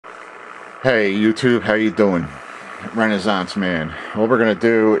Hey YouTube, how you doing? Renaissance Man. What we're going to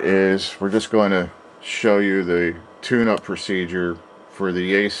do is we're just going to show you the tune-up procedure for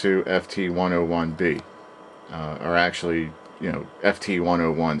the Yaesu FT-101B, or actually,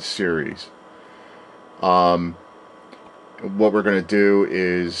 FT-101 series. What we're going to do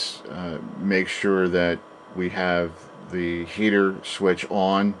is make sure that we have the heater switch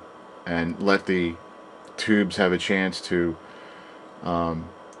on and let the tubes have a chance to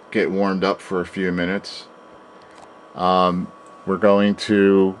get warmed up for a few minutes. We're going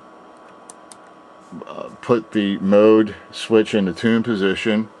to put the mode switch into tune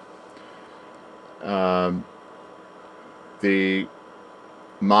position. The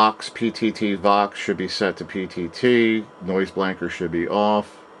Mox PTT Vox should be set to PTT. Noise blanker should be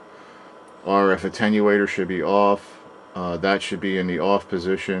off. RF attenuator should be off. That should be in the off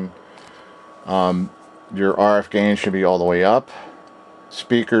position. Your RF gain should be all the way up.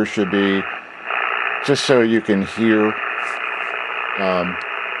 Speakers should be just so you can hear.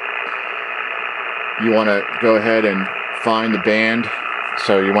 You want to go ahead and find the band.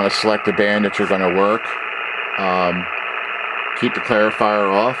 So you want to select the band that you're going to work. Keep the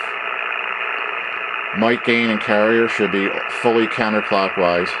clarifier off. Mic gain and carrier should be fully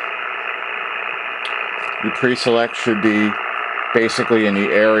counterclockwise. Your pre-select should be basically in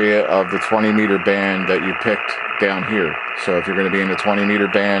the area of the 20-meter band that you picked down here. So if you're going to be in the 20-meter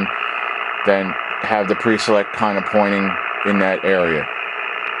band, then have the pre-select kind of pointing in that area.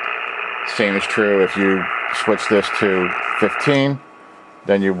 Same is true if you switch this to 15,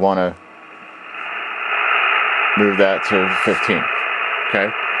 then you want to move that to 15.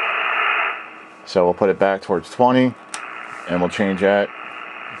 Okay? So we'll put it back towards 20, and we'll change that.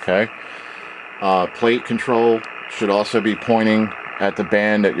 Okay? Plate control should also be pointing at the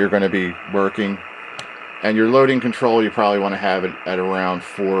band that you're going to be working. And your loading control, you probably want to have it at around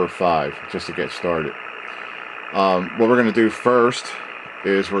 4 or 5 just to get started. What we're going to do first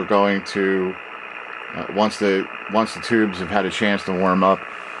is we're going to, once the tubes have had a chance to warm up,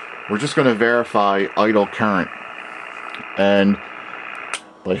 we're just going to verify idle current. And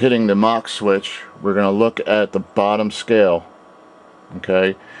by hitting the Mox switch, we're going to look at the bottom scale,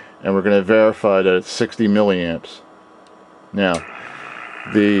 okay, and we're going to verify that it's 60 milliamps. Now,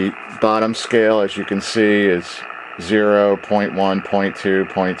 the bottom scale, as you can see, is 0, 0.1, 0.2,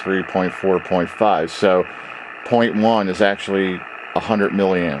 0.3, 0.4, 0.5. So 0.1 is actually 100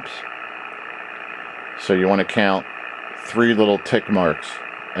 milliamps. So you want to count 3 little tick marks,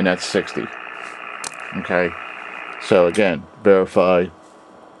 and that's 60. Okay. So again, verify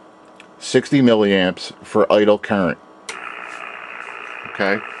 60 milliamps for idle current.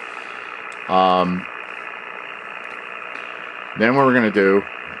 Okay. Then what we're going to do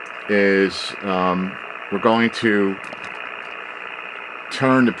is we're going to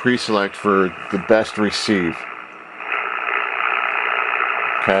turn the pre-select for the best receive.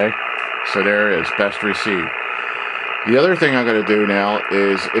 Okay, so there it is, best receive. The other thing I'm going to do now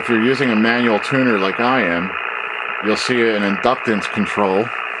is, if you're using a manual tuner like I am, you'll see an inductance control.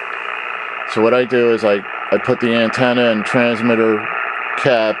 So what I do is I put the antenna and transmitter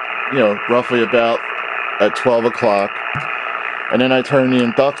cap, roughly about at 12 o'clock. And then I turn the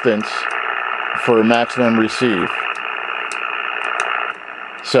inductance for maximum receive.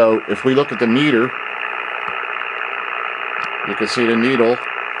 So if we look at the meter, you can see the needle.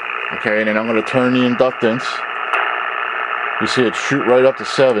 Okay, and then I'm going to turn the inductance. You see it shoot right up to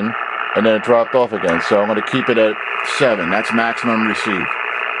 7, and then it dropped off again. So I'm going to keep it at 7. That's maximum receive.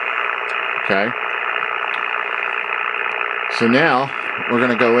 Okay. So now we're going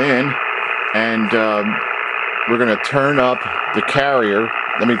to go in and we're going to turn up the carrier.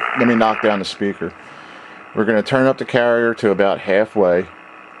 Let me knock down the speaker. We're going to turn up the carrier to about halfway,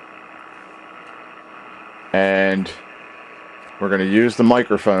 and we're going to use the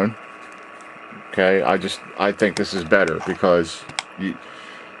microphone. Okay, I think this is better because you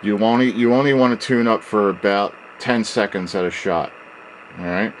only want to tune up for about 10 seconds at a shot. All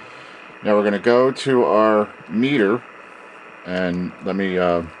right. Now we're going to go to our meter, and let me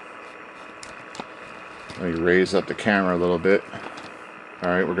raise up the camera a little bit. All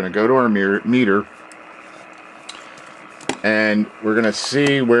right, we're going to go to our meter, and we're going to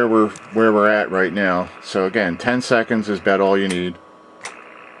see where we're at right now. So again, 10 seconds is about all you need.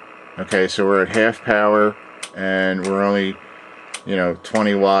 Okay, so we're at half power, and we're only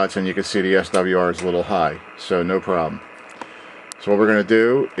 20 watts, and you can see the SWR is a little high, so no problem. So what we're going to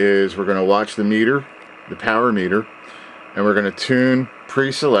do is we're going to watch the meter, the power meter, and we're going to tune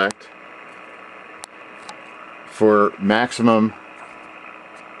pre-select for maximum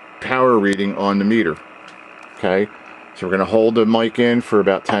power reading on the meter. Okay, So we're going to hold the mic in for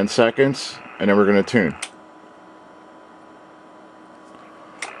about 10 seconds, and then we're going to tune.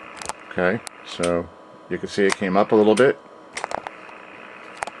 Okay, so you can see it came up a little bit.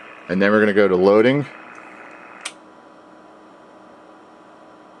 And then we're going to go to loading.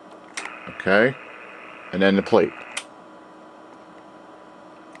 Okay, and then the plate.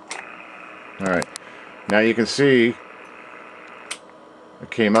 Alright, now you can see it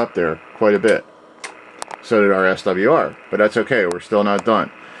came up there quite a bit. So did our SWR, but that's okay, we're still not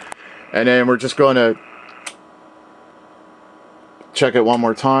done. And then we're just going to check it one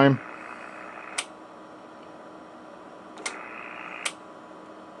more time.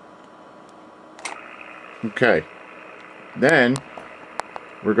 Okay, then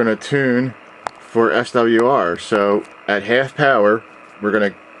we're going to tune for SWR. So at half power, we're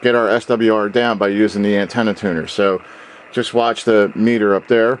going to get our SWR down by using the antenna tuner. So just watch the meter up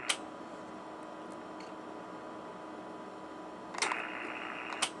there.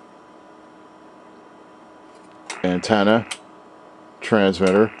 Antenna,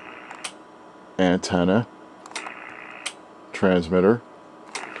 transmitter, antenna, transmitter.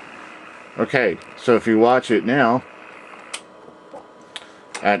 Okay, so if you watch it now,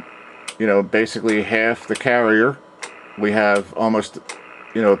 at, you know, basically half the carrier, we have almost,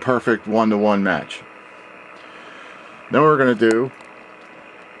 you know, a perfect one-to-one match. Then what we're going to do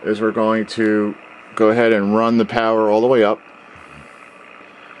is we're going to go ahead and run the power all the way up,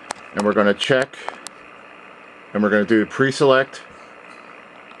 and we're going to check, and we're going to do pre-select,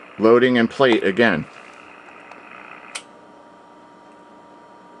 loading, and plate again.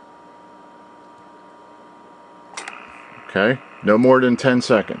 Okay, no more than 10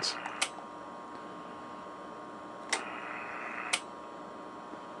 seconds.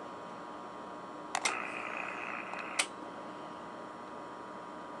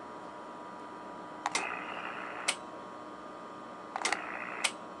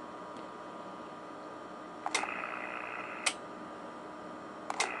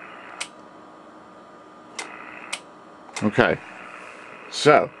 Okay,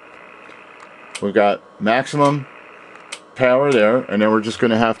 so we've got maximum power there, and then we're just going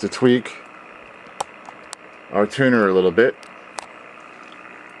to have to tweak our tuner a little bit.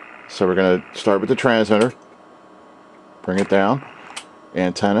 So we're going to start with the transmitter, bring it down,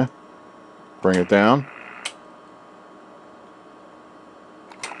 antenna, bring it down.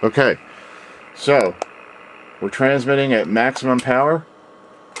 Okay, so we're transmitting at maximum power,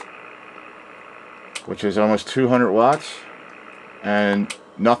 which is almost 200 watts, and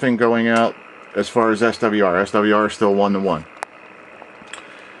nothing going out as far as SWR. SWR is still 1-to-1.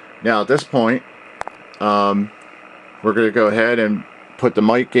 Now at this point, we're going to go ahead and put the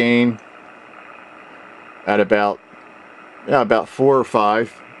mic gain at about 4 or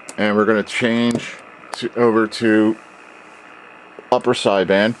 5, and we're going to change over to upper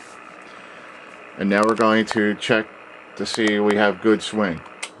sideband, and now we're going to check to see we have good swing.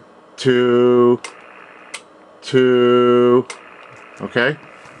 2, okay,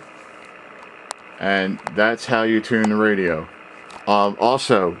 and that's how you tune the radio.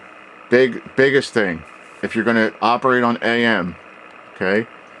 Also, biggest thing, if you're going to operate on AM, okay,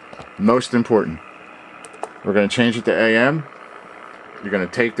 most important, we're going to change it to AM. You're going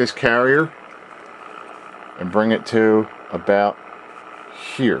to take this carrier and bring it to about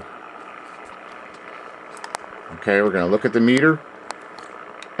here. Okay, we're going to look at the meter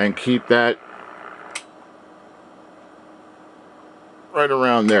and keep that right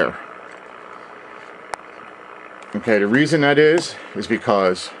around there. Okay, the reason that is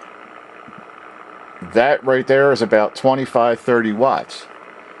because that right there is about 25-30 watts.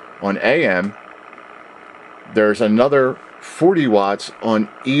 On AM, there's another 40 watts on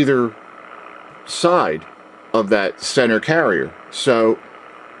either side of that center carrier. So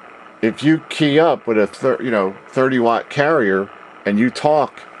if you key up with a 30 watt carrier and you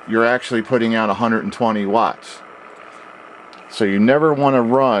talk, you're actually putting out 120 watts. So you never want to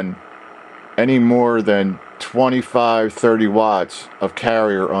run any more than 25-30 watts of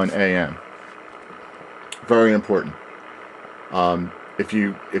carrier on AM. Very important. If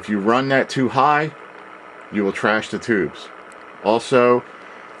you run that too high, you will trash the tubes. Also,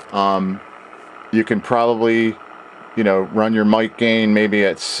 you can probably, run your mic gain maybe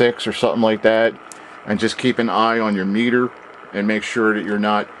at 6 or something like that, and just keep an eye on your meter and make sure that you're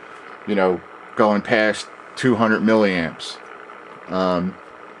not, going past 200 milliamps.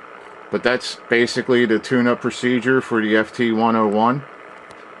 But that's basically the tune-up procedure for the FT-101.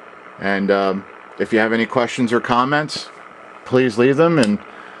 And if you have any questions or comments, please leave them, and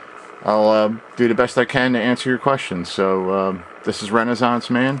I'll do the best I can to answer your questions. So this is Renaissance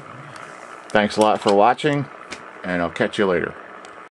Man. Thanks a lot for watching. and I'll catch you later.